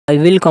I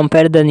will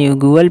compare the new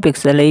Google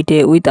Pixel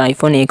 8a with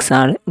iPhone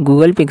XR.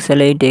 Google Pixel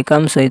 8a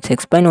comes with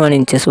 6.1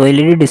 inches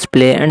OLED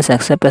display and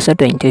success ratio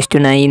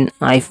 20:9.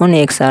 iPhone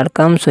XR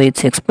comes with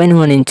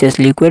 6.1 inches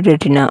Liquid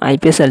Retina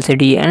IPS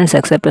LCD and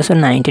success ratio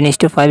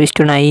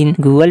 19:5:9.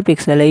 Google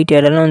Pixel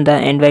 8a run on the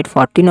Android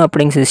 14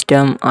 operating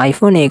system.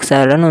 iPhone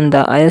XR run on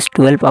the iOS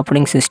 12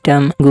 operating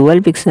system.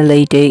 Google Pixel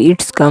 8a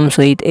it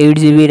comes with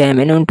 8GB RAM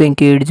and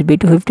 128GB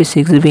to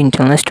 56GB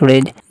internal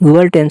storage.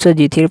 Google Tensor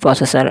G3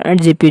 processor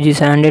and GPU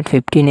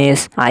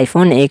G715S.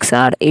 iPhone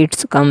XR it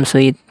comes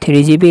with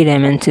 3GB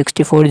RAM and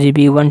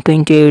 64GB,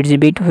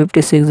 128GB to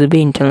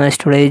 56GB internal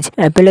storage.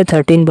 Apple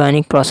A13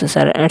 Bionic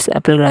processor and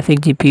Apple Graphic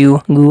GPU.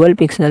 Google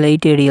Pixel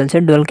 8a real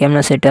set dual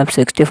camera setup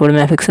 64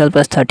 MP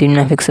plus 13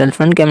 MP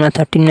front camera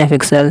 13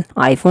 MP.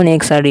 iPhone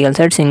XR real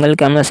set single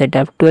camera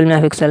setup 12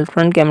 MP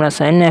front camera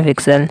 7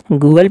 MP.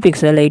 Google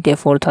Pixel 8a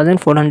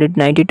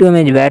 4492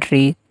 mAh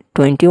battery,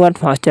 20W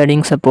fast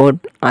charging support.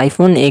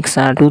 iPhone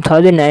XR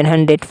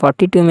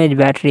 2942 mAh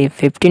battery,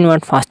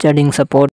 15W fast charging support.